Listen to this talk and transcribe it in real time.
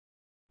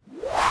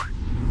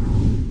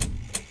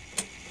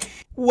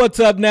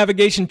What's up,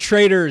 navigation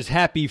traders?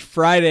 Happy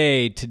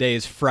Friday. Today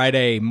is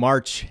Friday,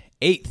 March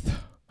 8th.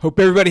 Hope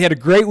everybody had a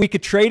great week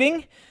of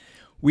trading.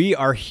 We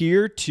are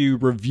here to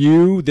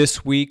review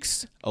this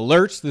week's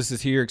alerts. This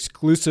is here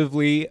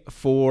exclusively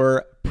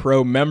for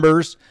pro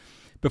members.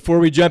 Before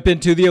we jump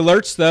into the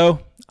alerts, though,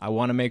 I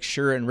want to make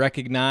sure and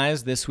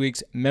recognize this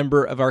week's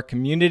member of our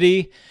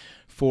community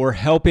for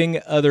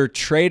helping other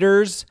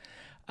traders.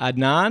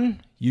 Adnan,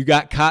 you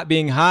got caught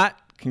being hot.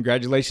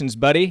 Congratulations,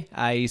 buddy.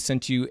 I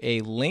sent you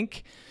a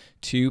link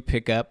to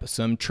pick up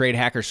some Trade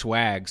Hacker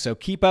swag. So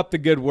keep up the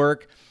good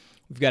work.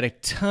 We've got a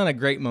ton of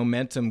great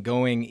momentum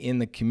going in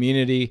the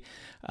community.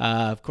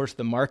 Of course,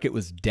 the market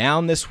was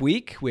down this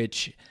week,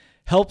 which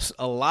helps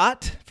a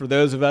lot for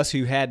those of us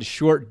who had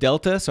short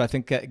delta. So I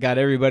think that got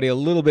everybody a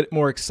little bit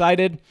more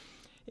excited.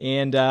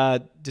 And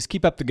just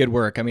keep up the good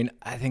work. I mean,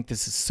 I think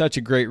this is such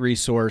a great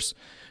resource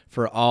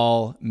for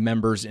all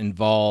members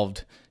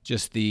involved.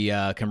 Just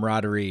the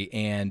camaraderie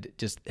and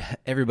just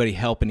everybody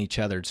helping each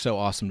other. It's so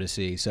awesome to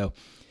see. So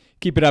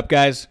keep it up,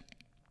 guys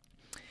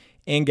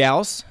and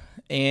gals.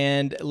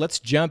 And let's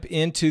jump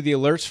into the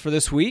alerts for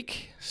this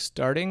week,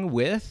 starting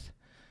with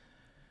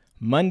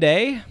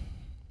Monday,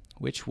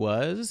 which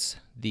was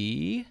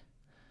the,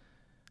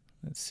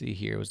 let's see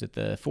here, was it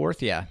the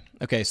 4th? Yeah.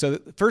 Okay, so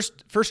the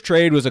first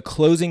trade was a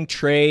closing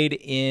trade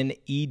in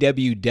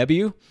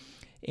EWW,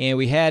 and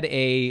we had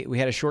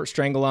a short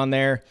strangle on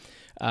there.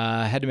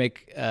 Had to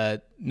make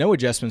no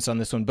adjustments on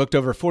this one. Booked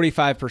over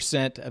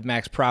 45% of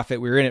max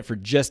profit. We were in it for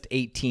just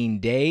 18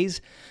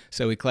 days.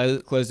 So we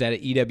closed out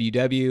at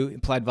EWW.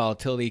 Implied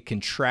volatility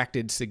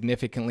contracted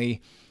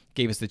significantly.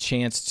 Gave us the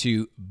chance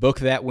to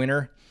book that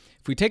winner.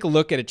 If we take a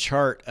look at a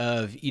chart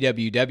of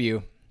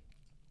EWW,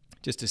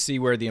 just to see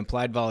where the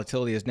implied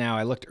volatility is now,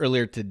 I looked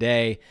earlier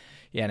today.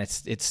 Yeah, and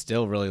it's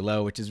still really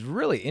low, which is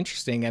really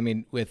interesting. I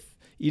mean, with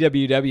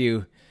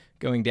EWW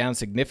going down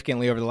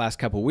significantly over the last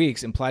couple of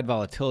weeks, implied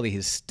volatility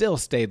has still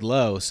stayed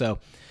low. So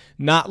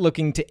not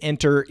looking to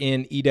enter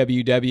in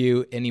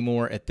EWW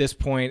anymore at this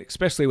point,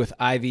 especially with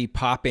IV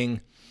popping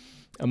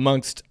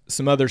amongst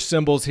some other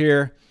symbols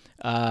here.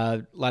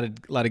 A lot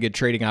of good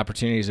trading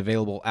opportunities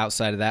available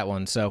outside of that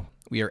one. So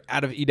we are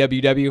out of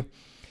EWW.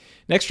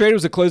 Next trade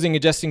was a closing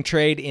adjusting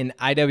trade in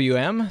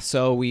IWM.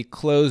 So we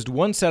closed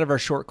one set of our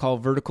short call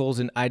verticals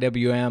in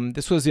IWM.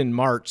 This was in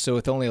March, so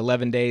with only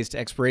 11 days to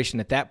expiration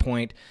at that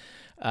point.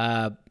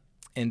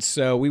 And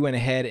so we went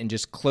ahead and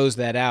just closed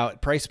that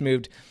out. Price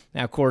moved.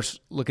 Now, of course,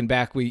 looking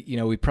back, we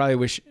probably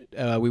wish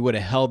we would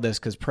have held this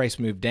because price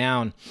moved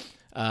down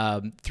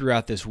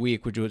throughout this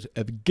week, which would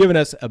have given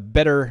us a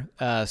better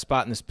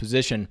spot in this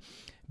position.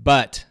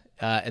 But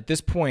at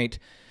this point,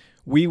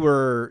 we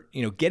were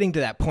getting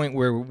to that point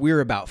where we were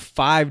about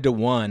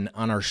 5-to-1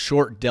 on our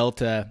short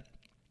delta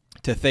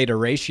to theta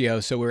ratio.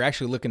 So we're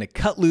actually looking to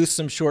cut loose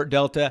some short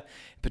delta,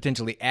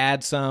 potentially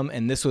add some,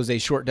 and this was a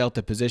short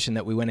delta position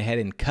that we went ahead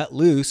and cut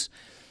loose.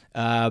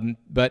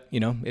 But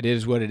it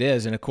is what it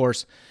is. And of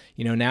course,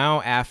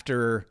 now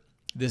after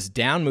this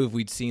down move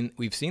we've seen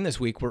this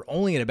week, we're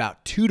only at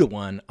about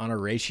 2-to-1 on our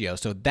ratio.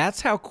 So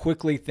that's how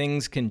quickly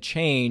things can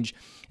change.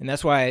 And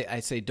that's why I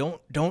say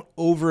don't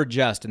over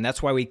adjust. And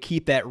that's why we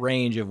keep that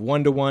range of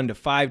 1-to-1 to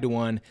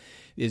 5-to-1,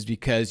 is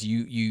because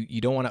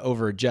you don't want to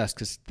over adjust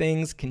because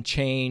things can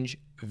change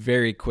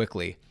very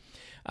quickly.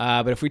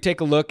 But if we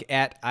take a look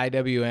at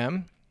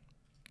IWM,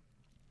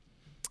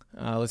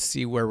 let's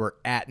see where we're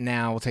at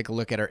now. We'll take a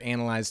look at our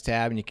Analyze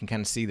tab, and you can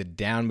kind of see the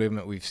down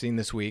movement we've seen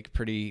this week.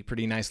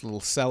 Pretty nice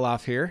little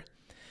sell-off here.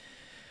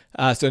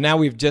 So now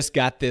we've just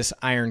got this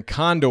iron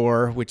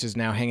condor, which is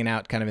now hanging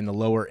out kind of in the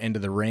lower end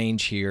of the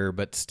range here,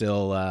 but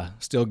still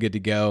good to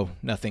go.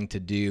 Nothing to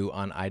do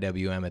on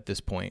IWM at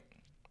this point.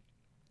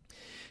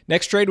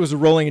 Next trade was a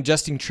rolling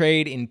adjusting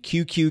trade in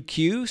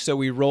QQQ. So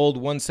we rolled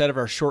one set of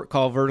our short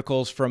call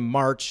verticals from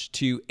March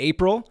to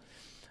April.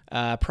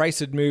 Price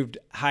had moved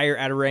higher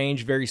out of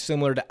range, very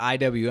similar to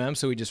IWM.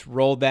 So we just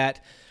rolled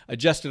that,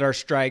 adjusted our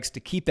strikes to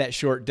keep that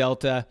short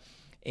delta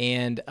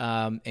and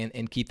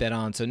keep that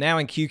on. So now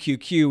in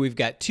QQQ, we've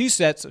got two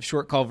sets of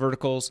short call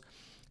verticals.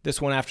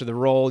 This one after the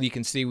roll, you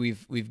can see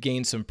we've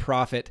gained some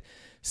profit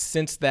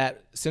since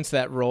that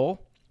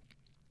roll.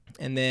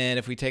 And then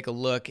if we take a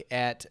look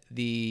at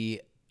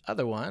the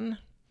other one,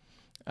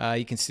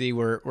 you can see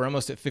we're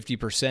almost at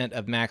 50%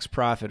 of max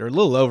profit, or a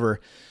little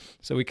over.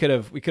 So we could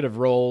have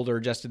rolled or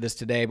adjusted this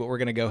today, but we're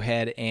going to go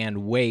ahead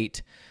and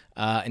wait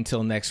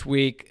until next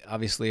week.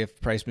 Obviously, if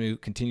price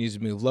continues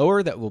to move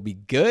lower, that will be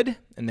good,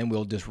 and then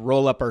we'll just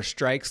roll up our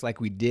strikes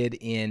like we did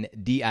in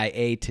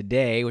DIA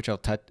today, which I'll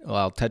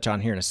touch on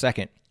here in a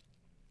second.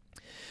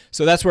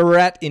 So that's where we're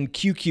at in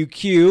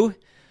QQQ.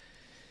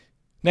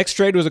 Next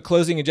trade was a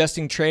closing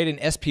adjusting trade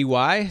in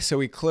SPY. So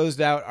we closed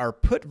out our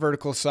put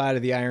vertical side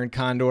of the iron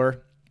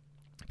condor.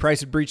 Price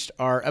had breached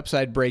our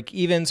upside break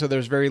even, so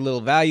there's very little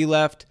value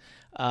left.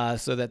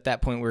 So at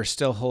that point, we're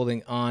still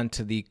holding on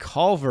to the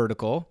call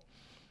vertical.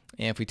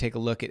 And if we take a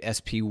look at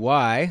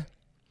SPY,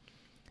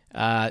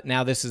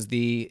 now this is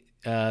the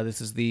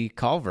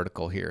call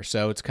vertical here.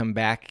 So it's come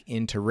back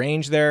into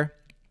range there.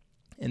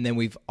 And then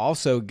we've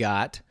also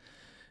got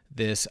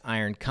this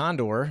iron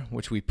condor,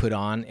 which we put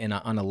on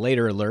on a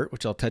later alert,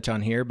 which I'll touch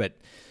on here, but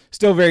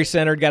still very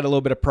centered. Got a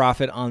little bit of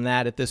profit on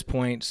that at this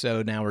point.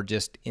 So now we're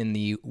just in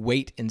the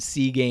wait and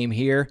see game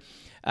here.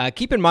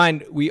 Keep in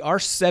mind, we are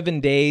 7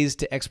 days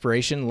to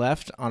expiration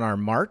left on our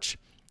March.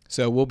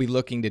 So we'll be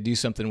looking to do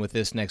something with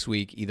this next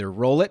week, either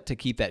roll it to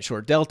keep that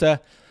short delta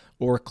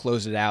or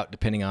close it out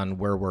depending on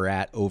where we're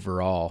at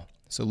overall.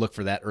 So look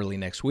for that early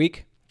next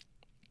week.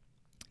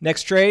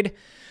 Next trade,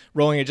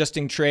 rolling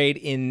adjusting trade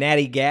in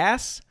Natty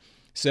Gas.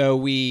 So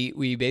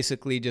we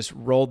basically just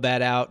rolled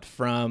that out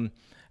from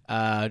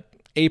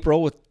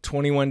April with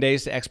 21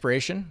 days to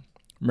expiration.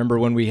 Remember,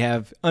 when we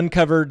have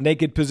uncovered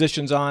naked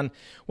positions on,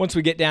 once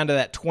we get down to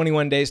that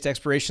 21 days to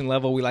expiration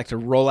level, we like to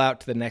roll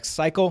out to the next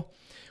cycle.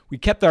 We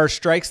kept our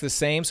strikes the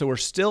same, so we're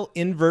still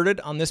inverted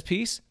on this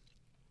piece.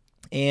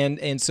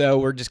 And so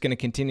we're just going to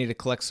continue to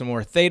collect some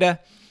more theta,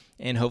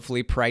 and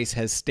hopefully price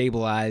has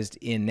stabilized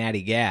in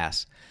Natty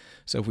Gas.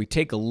 So if we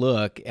take a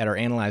look at our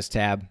Analyze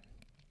tab,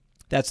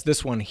 that's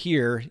this one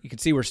here. You can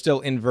see we're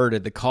still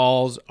inverted. The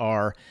calls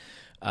are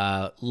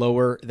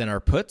lower than our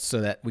puts,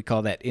 so that we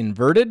call that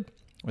inverted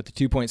with the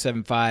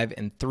 2.75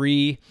 and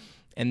 3.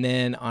 And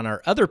then on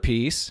our other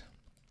piece,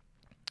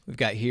 we've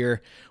got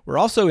here, we're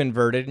also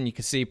inverted, and you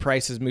can see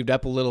price has moved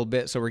up a little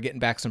bit, so we're getting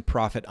back some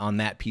profit on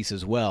that piece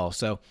as well.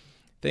 So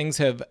things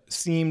have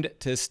seemed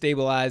to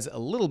stabilize a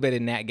little bit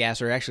in Nat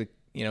Gas, or actually,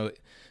 you know,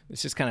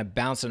 it's just kind of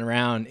bouncing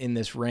around in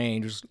this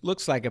range, which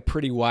looks like a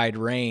pretty wide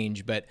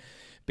range, but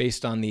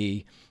based on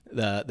the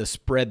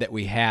spread that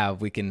we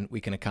have, we can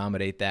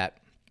accommodate that.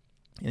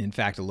 And in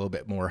fact, a little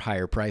bit more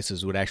higher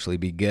prices would actually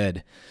be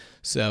good.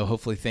 So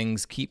hopefully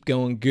things keep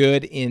going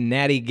good in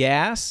Natty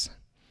Gas.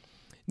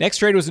 Next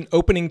trade was an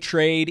opening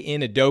trade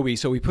in Adobe.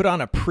 So we put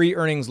on a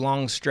pre-earnings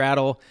long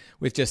straddle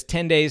with just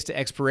 10 days to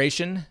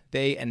expiration.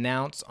 They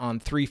announce on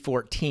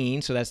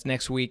 3/14, so that's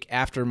next week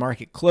after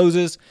market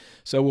closes.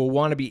 So we'll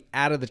want to be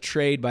out of the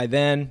trade by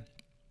then.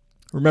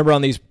 Remember,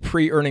 on these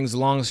pre-earnings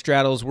long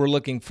straddles, we're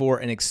looking for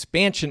an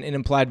expansion in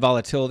implied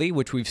volatility,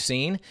 which we've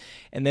seen,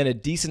 and then a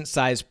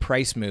decent-sized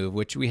price move,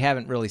 which we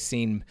haven't really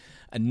seen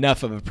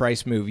enough of a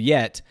price move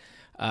yet.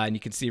 And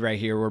you can see right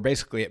here, we're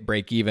basically at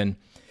break even.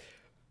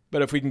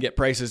 But if we can get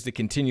prices to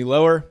continue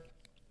lower,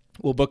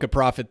 we'll book a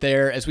profit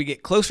there. As we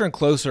get closer and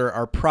closer,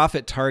 our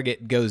profit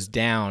target goes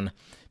down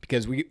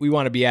because we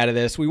want to be out of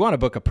this. We want to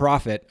book a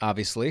profit,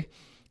 obviously.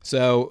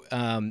 So,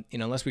 you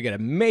know, unless we get a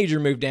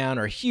major move down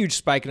or a huge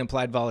spike in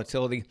implied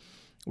volatility,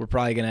 we're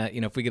probably going to,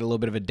 you know, if we get a little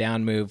bit of a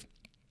down move,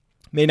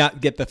 may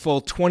not get the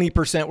full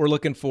 20% we're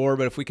looking for,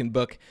 but if we can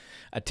book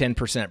a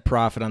 10%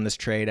 profit on this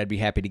trade, I'd be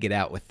happy to get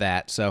out with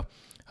that. So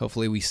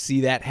hopefully we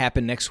see that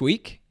happen next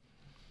week.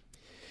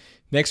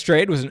 Next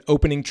trade was an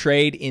opening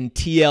trade in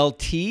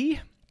TLT.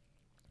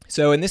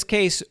 So in this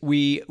case,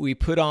 we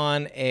put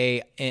on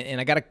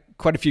and I got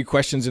quite a few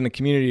questions in the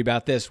community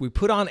about this. We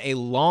put on a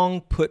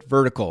long put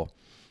vertical,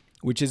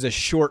 which is a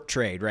short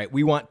trade, right?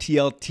 We want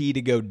TLT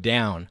to go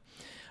down.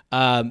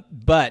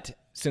 But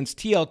since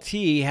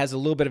TLT has a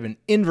little bit of an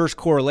inverse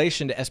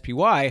correlation to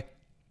SPY,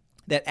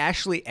 that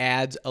actually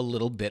adds a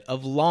little bit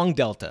of long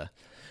delta.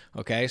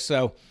 Okay,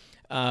 so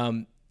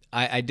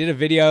I did a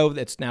video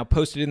that's now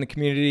posted in the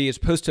community. It's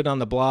posted on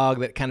the blog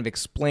that kind of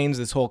explains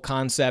this whole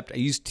concept.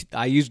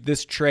 I used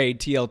this trade,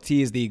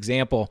 TLT, as the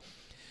example.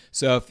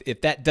 So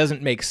if that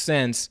doesn't make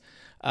sense,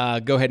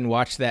 go ahead and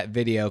watch that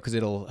video because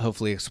it'll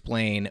hopefully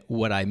explain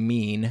what I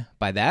mean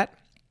by that.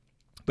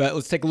 But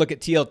let's take a look at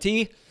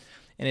TLT,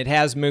 and it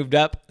has moved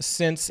up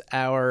since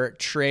our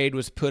trade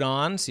was put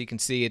on. So you can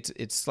see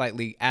it's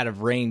slightly out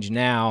of range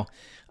now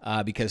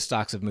because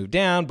stocks have moved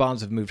down,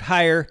 bonds have moved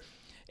higher.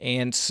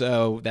 And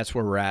so that's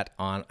where we're at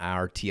on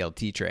our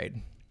TLT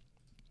trade.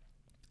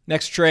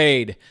 Next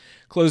trade,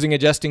 closing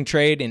adjusting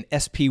trade in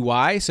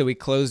SPY. So we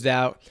closed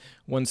out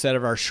one set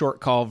of our short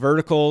call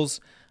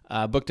verticals,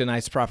 booked a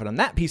nice profit on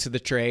that piece of the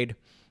trade,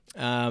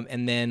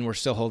 and then we're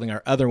still holding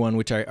our other one,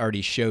 which I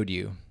already showed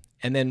you.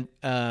 And then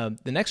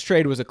the next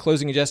trade was a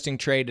closing adjusting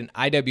trade in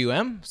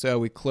IWM. So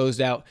we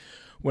closed out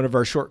one of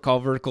our short call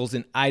verticals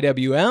in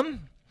IWM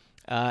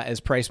as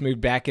price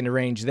moved back into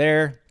range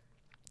there.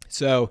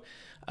 So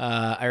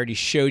I already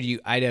showed you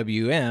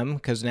IWM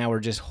because now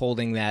we're just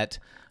holding that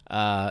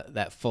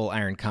full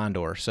iron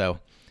condor. So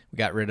we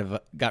got rid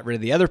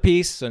of the other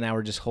piece, so now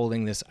we're just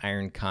holding this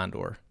iron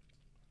condor.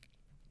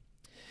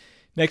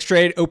 Next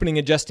trade, opening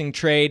adjusting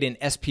trade in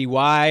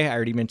SPY. I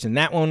already mentioned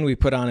that one. We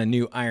put on a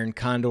new iron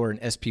condor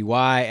in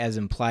SPY as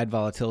implied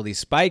volatility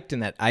spiked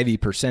and that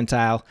IV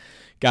percentile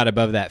got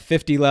above that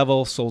 50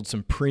 level, sold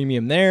some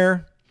premium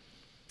there.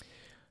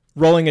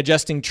 Rolling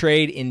adjusting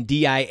trade in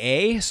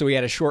DIA. So we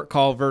had a short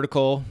call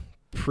vertical,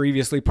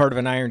 previously part of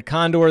an iron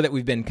condor that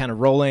we've been kind of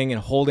rolling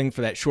and holding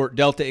for that short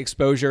delta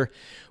exposure.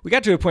 We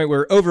got to a point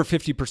where we're over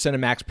 50% of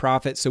max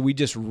profit, so we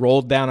just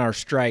rolled down our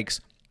strikes.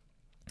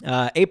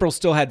 April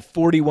still had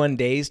 41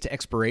 days to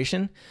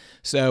expiration,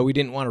 so we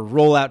didn't want to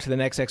roll out to the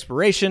next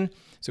expiration.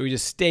 So we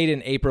just stayed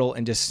in April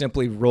and just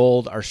simply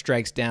rolled our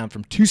strikes down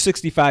from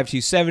 265,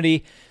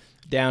 270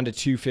 down to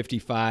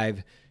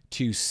 255,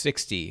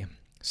 260.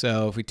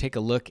 So if we take a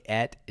look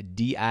at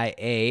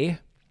DIA,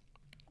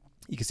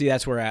 you can see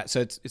that's where we're at.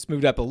 So it's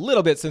moved up a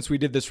little bit since we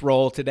did this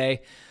roll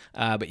today,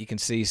 but you can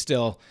see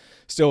still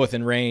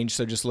within range.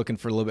 So just looking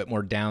for a little bit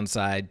more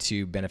downside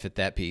to benefit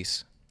that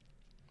piece.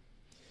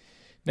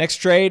 Next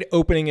trade,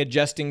 opening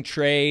adjusting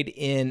trade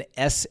in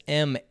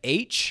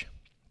SMH.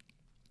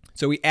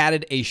 So we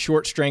added a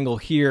short strangle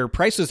here.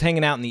 Price was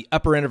hanging out in the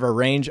upper end of our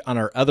range on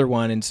our other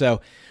one. And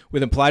so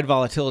with implied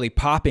volatility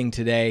popping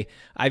today,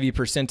 IV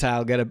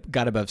percentile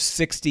got above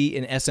 60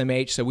 in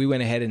SMH. So we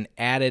went ahead and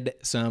added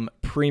some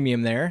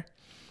premium there.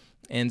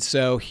 And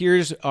so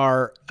here's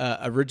our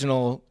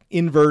original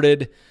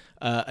inverted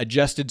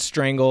adjusted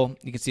strangle.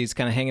 You can see it's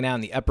kind of hanging out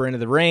in the upper end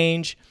of the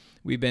range.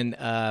 We've been,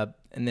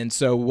 and then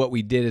so what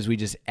we did is we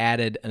just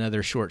added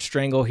another short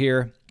strangle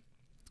here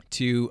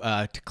to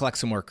collect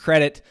some more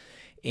credit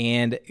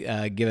and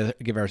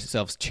give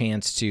ourselves a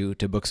chance to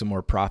book some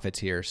more profits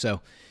here. So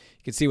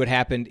you can see what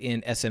happened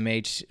in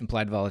SMH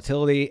implied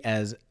volatility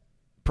as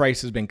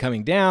price has been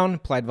coming down,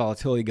 implied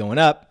volatility going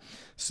up.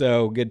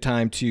 So good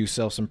time to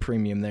sell some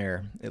premium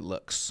there, it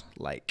looks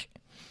like.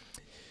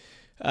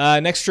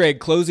 Next trade,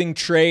 closing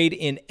trade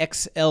in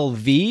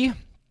XLV.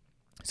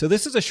 So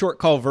this is a short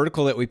call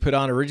vertical that we put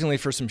on originally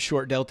for some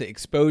short delta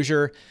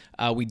exposure.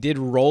 We did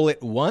roll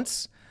it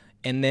once,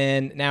 and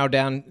then now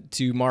down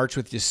to March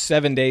with just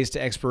 7 days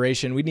to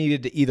expiration. We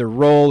needed to either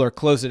roll or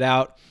close it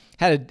out.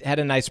 Had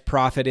a nice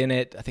profit in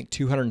it, I think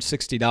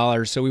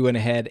 $260. So we went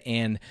ahead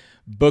and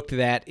booked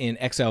that in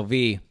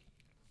XLV.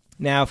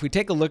 Now, if we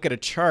take a look at a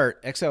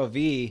chart,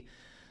 XLV,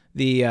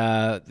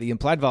 the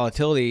implied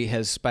volatility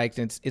has spiked,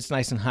 and it's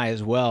nice and high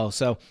as well.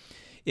 So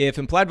if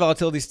implied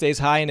volatility stays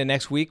high into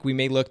next week, we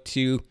may look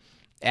to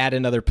add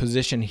another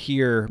position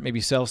here, maybe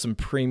sell some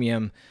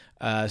premium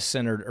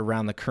centered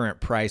around the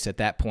current price at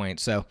that point.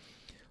 So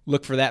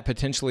look for that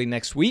potentially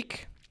next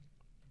week.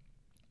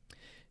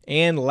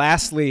 And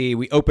lastly,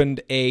 we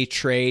opened a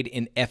trade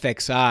in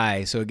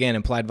FXI. So again,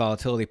 implied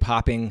volatility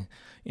popping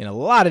in a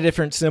lot of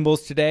different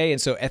symbols today. And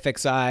so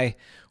FXI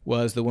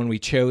was the one we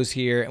chose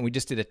here. And we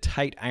just did a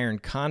tight iron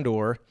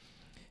condor.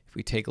 If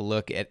we take a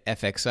look at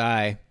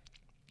FXI,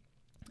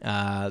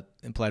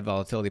 implied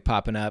volatility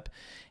popping up.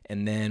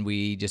 And then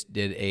we just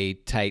did a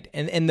tight.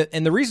 And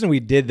the reason we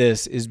did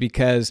this is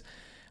because,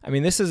 I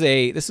mean, this is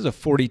a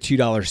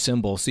 $42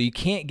 symbol. So you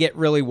can't get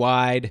really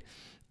wide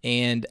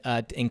and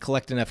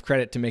collect enough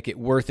credit to make it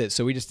worth it.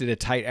 So we just did a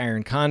tight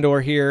iron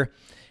condor here.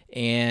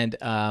 And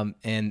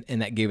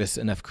that gave us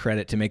enough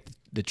credit to make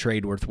the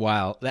trade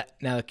worthwhile.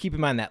 Now, keep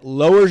in mind that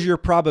lowers your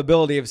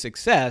probability of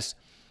success,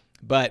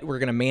 but we're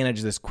going to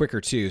manage this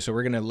quicker too. So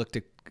we're going to look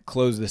to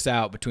close this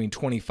out between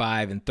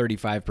 25 and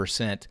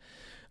 35%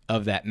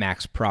 of that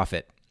max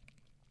profit.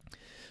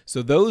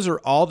 So those are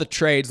all the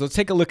trades. Let's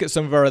take a look at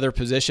some of our other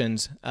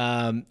positions.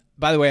 By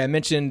the way, I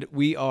mentioned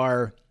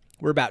we're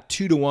about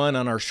 2-to-1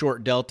 on our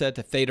short delta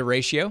to theta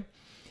ratio.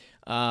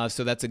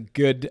 So that's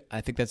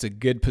I think that's a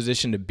good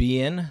position to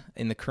be in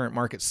the current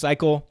market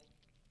cycle.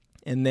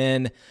 And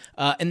then,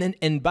 I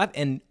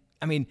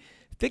mean,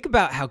 think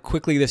about how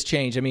quickly this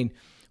changed. I mean,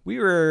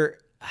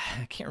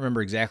 I can't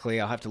remember exactly.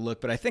 I'll have to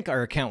look, but I think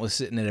our account was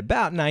sitting at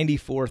about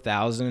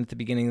 94,000 at the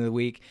beginning of the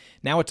week.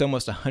 Now it's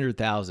almost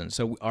 100,000.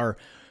 So our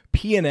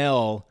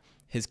P&L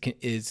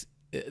is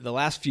the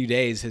last few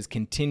days has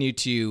continued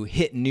to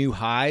hit new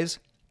highs.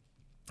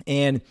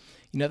 And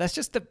you know, that's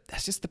just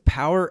the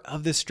power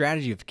of this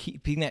strategy of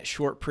keeping that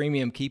short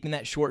premium, keeping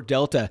that short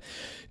delta,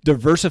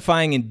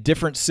 diversifying in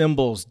different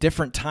symbols,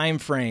 different time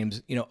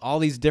frames, you know, all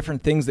these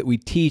different things that we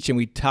teach and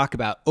we talk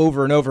about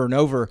over and over and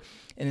over.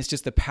 And it's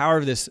just the power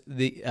of this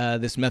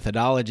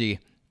methodology.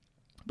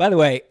 By the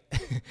way,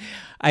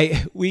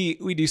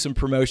 we do some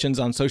promotions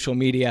on social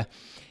media,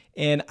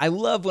 and I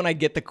love when I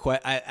get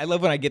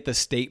the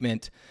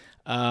statement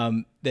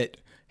that,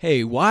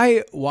 hey,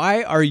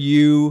 why are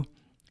you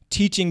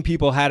teaching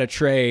people how to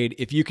trade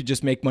if you could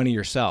just make money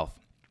yourself?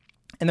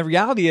 And the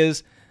reality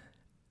is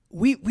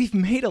we've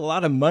made a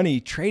lot of money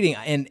trading,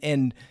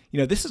 and you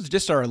know, this is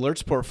just our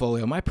alerts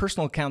portfolio. My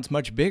personal account's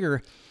much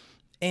bigger,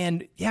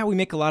 and yeah, we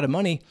make a lot of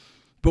money,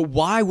 but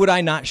why would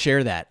I not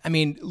share that? I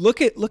mean,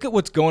 look at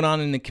what's going on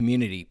in the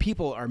community.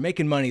 People are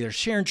making money, they're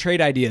sharing trade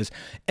ideas,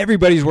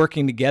 everybody's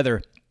working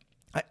together.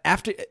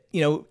 After, you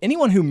know,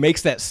 anyone who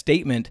makes that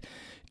statement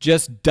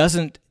just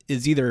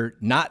is either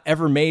not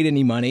ever made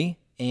any money,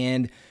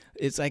 and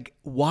it's like,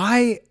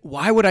 why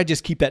would I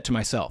just keep that to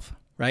myself,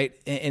 right?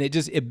 And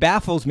it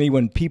baffles me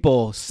when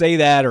people say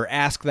that or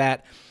ask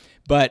that.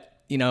 But,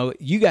 you know,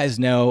 you guys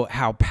know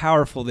how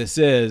powerful this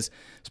is,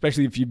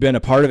 especially if you've been a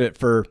part of it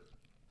for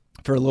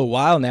a little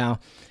while now.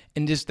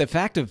 And just the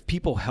fact of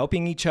people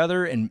helping each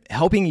other and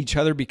helping each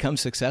other become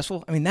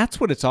successful, I mean,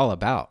 that's what it's all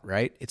about,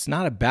 right? It's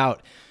not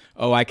about,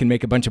 oh, I can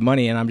make a bunch of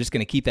money and I'm just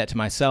going to keep that to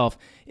myself.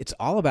 It's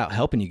all about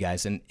helping you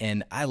guys,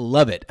 and I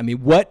love it. I mean,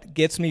 what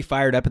gets me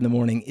fired up in the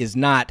morning is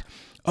not,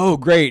 oh,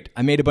 great,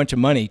 I made a bunch of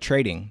money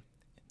trading.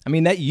 I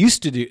mean, that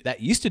used to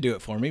do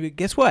it for me, but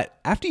guess what?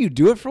 After you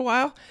do it for a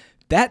while,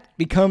 that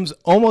becomes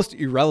almost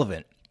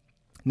irrelevant.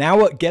 Now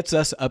what gets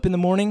us up in the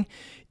morning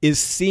is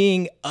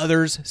seeing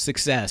others'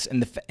 success.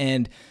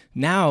 And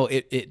now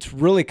it's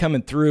really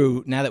coming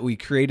through now that we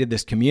created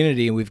this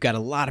community and we've got a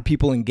lot of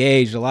people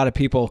engaged, a lot of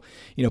people,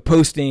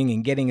 posting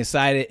and getting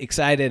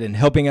excited and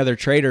helping other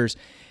traders.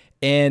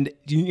 And,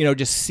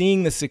 just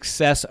seeing the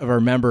success of our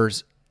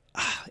members,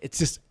 it's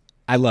just,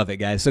 I love it,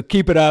 guys. So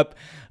keep it up.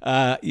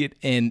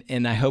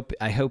 And I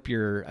hope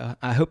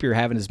you're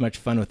having as much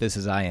fun with this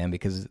as I am,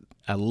 because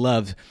I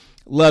love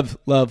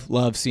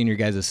seeing your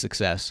guys'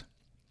 success.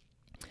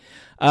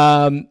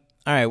 All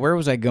right, where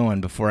was I going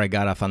before I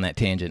got off on that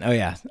tangent? Oh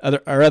yeah,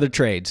 our other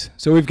trades.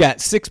 So we've got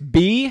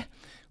 6B,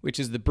 which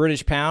is the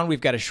British pound.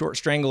 We've got a short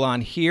strangle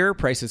on here.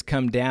 Price has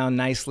come down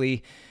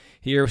nicely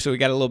here, so we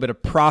got a little bit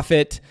of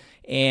profit.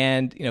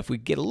 And if we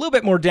get a little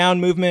bit more down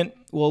movement,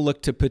 we'll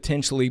look to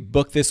potentially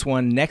book this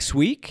one next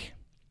week.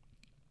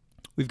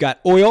 We've got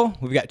oil.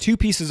 We've got 2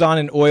 pieces on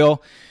in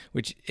oil,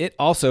 which it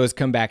also has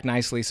come back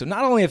nicely. So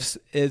not only has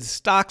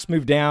stocks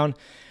moved down,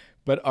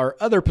 but our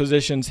other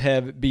positions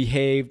have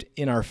behaved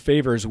in our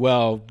favor as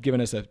well,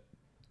 giving us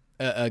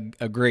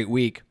a great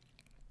week.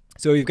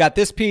 So we've got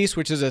this piece,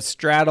 which is a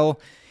straddle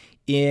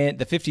in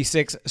the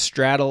 56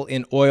 straddle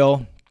in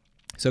oil.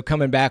 So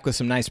coming back with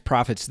some nice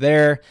profits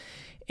there.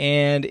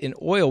 And in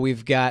oil,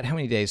 we've got how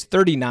many days?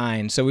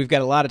 39. So we've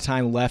got a lot of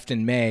time left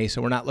in May.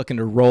 So we're not looking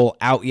to roll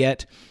out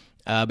yet,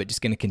 but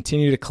just going to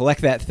continue to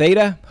collect that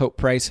theta. Hope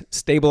price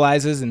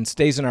stabilizes and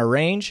stays in our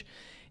range,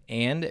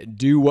 and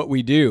do what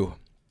we do.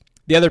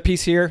 The other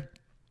piece here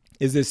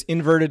is this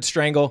inverted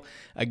strangle.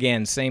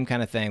 Again, same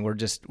kind of thing. We're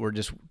just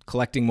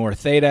collecting more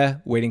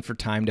theta, waiting for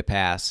time to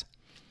pass.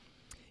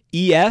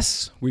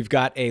 ES, we've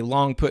got a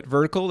long put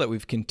vertical that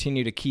we've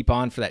continued to keep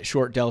on for that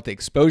short delta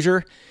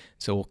exposure.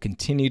 So we'll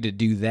continue to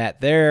do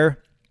that there.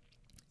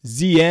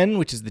 ZN,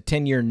 which is the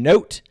 10-year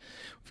note.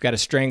 We've got a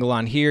strangle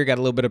on here, got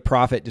a little bit of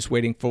profit, just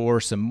waiting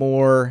for some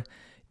more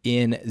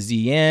in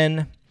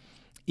ZN.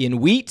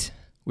 In wheat,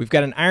 we've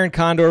got an iron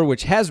condor,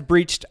 which has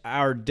breached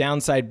our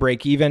downside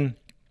break even.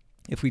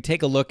 If we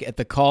take a look at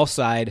the call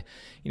side,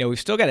 we've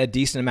still got a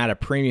decent amount of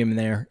premium in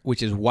there,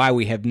 which is why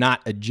we have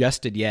not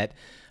adjusted yet.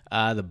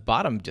 The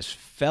bottom just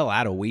fell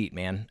out of wheat,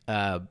 man.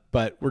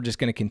 But we're just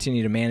going to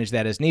continue to manage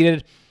that as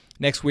needed.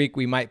 Next week,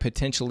 we might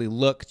potentially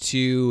look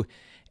to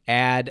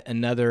add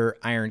another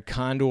iron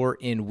condor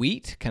in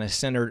wheat, kind of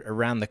centered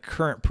around the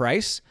current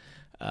price.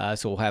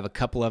 So we'll have a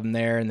couple of them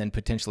there, and then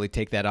potentially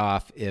take that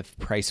off if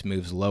price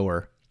moves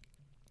lower.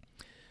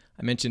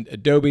 I mentioned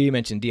Adobe,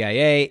 mentioned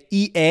DIA,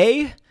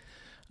 EA.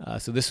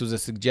 So this was a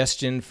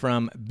suggestion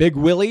from Big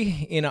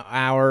Willie in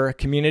our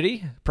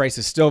community. Price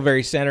is still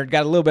very centered.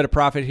 Got a little bit of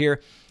profit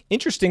here.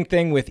 Interesting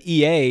thing with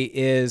EA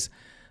is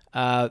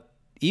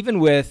even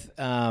with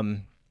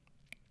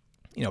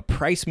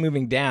price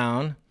moving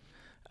down,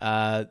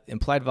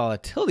 implied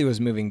volatility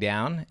was moving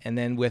down, and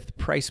then with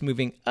price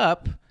moving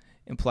up,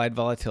 implied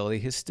volatility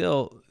has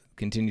still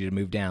continued to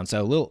move down.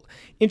 So a little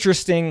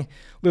interesting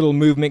little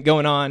movement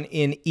going on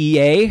in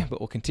EA,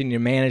 but we'll continue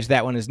to manage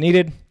that one as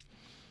needed.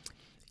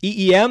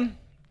 EEM,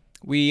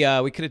 we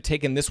could have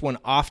taken this one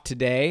off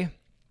today,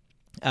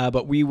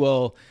 but we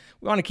want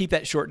to keep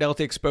that short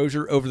delta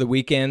exposure over the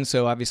weekend.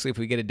 So obviously, if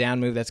we get a down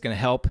move, that's going to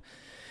help.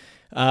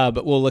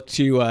 But we'll look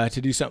to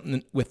do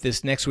something with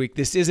this next week.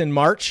 This is in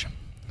March,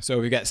 so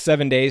we've got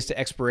 7 days to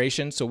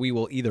expiration. So we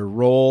will either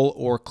roll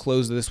or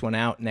close this one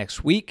out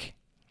next week.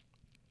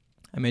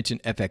 I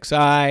mentioned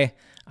FXI,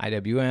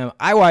 IWM,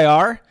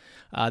 IYR.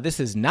 This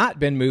has not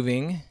been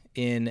moving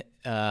in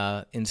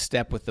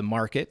step with the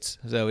markets,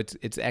 so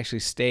it's actually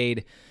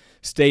stayed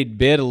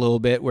bid a little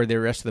bit, where the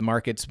rest of the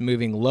market's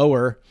moving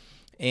lower.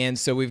 And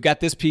so we've got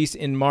this piece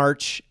in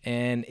March,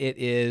 and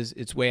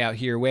it's way out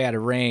here, way out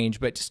of range,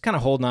 but just kind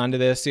of holding on to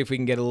this, see if we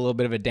can get a little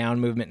bit of a down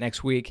movement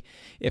next week.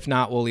 If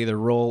not, we'll either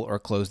roll or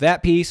close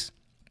that piece.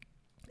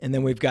 And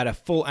then we've got a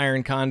full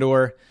iron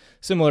condor,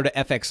 similar to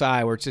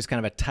FXI, where it's just kind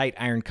of a tight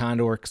iron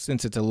condor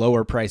since it's a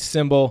lower price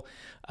symbol.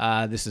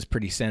 This is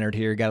pretty centered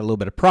here. Got a little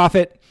bit of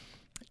profit,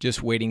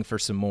 just waiting for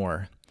some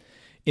more.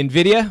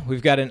 NVIDIA,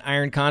 we've got an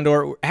iron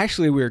condor.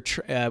 Actually,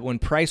 when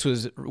price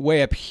was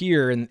way up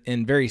here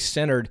and very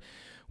centered,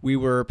 we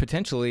were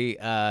potentially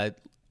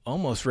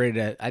almost ready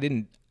to. I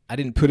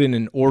didn't put in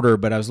an order,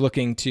 but I was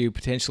looking to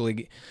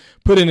potentially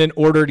put in an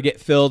order to get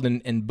filled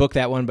and book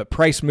that one. But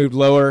price moved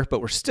lower, but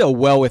we're still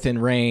well within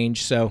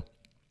range. So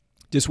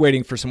just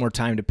waiting for some more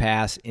time to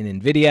pass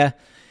in NVIDIA,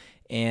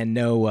 and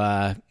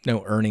no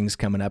earnings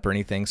coming up or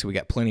anything. So we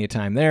got plenty of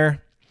time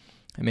there.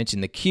 I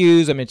mentioned the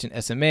Qs. I mentioned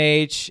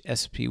SMH,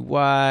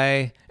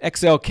 SPY,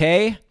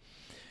 XLK.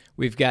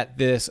 We've got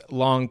this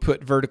long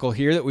put vertical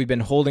here that we've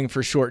been holding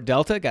for short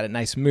delta. Got a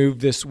nice move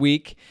this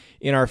week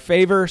in our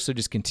favor, so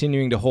just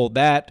continuing to hold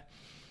that.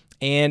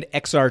 And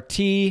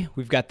XRT,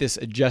 we've got this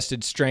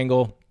adjusted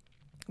strangle,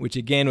 which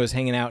again was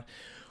hanging out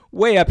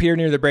way up here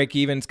near the break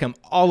even. It's come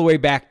all the way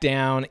back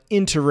down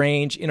into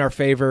range in our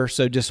favor,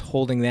 so just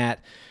holding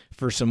that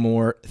for some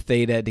more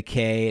theta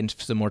decay and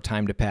some more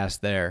time to pass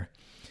there.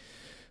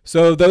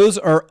 So those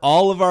are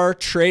all of our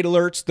trade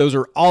alerts. Those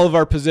are all of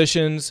our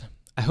positions.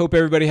 I hope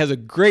everybody has a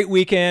great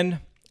weekend.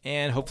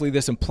 and hopefully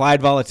this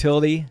implied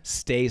volatility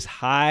stays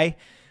high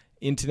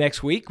into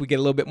next week. We get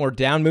a little bit more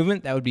down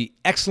movement. That would be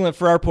excellent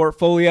for our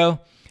portfolio.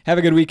 Have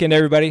a good weekend,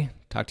 everybody.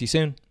 Talk to you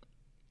soon.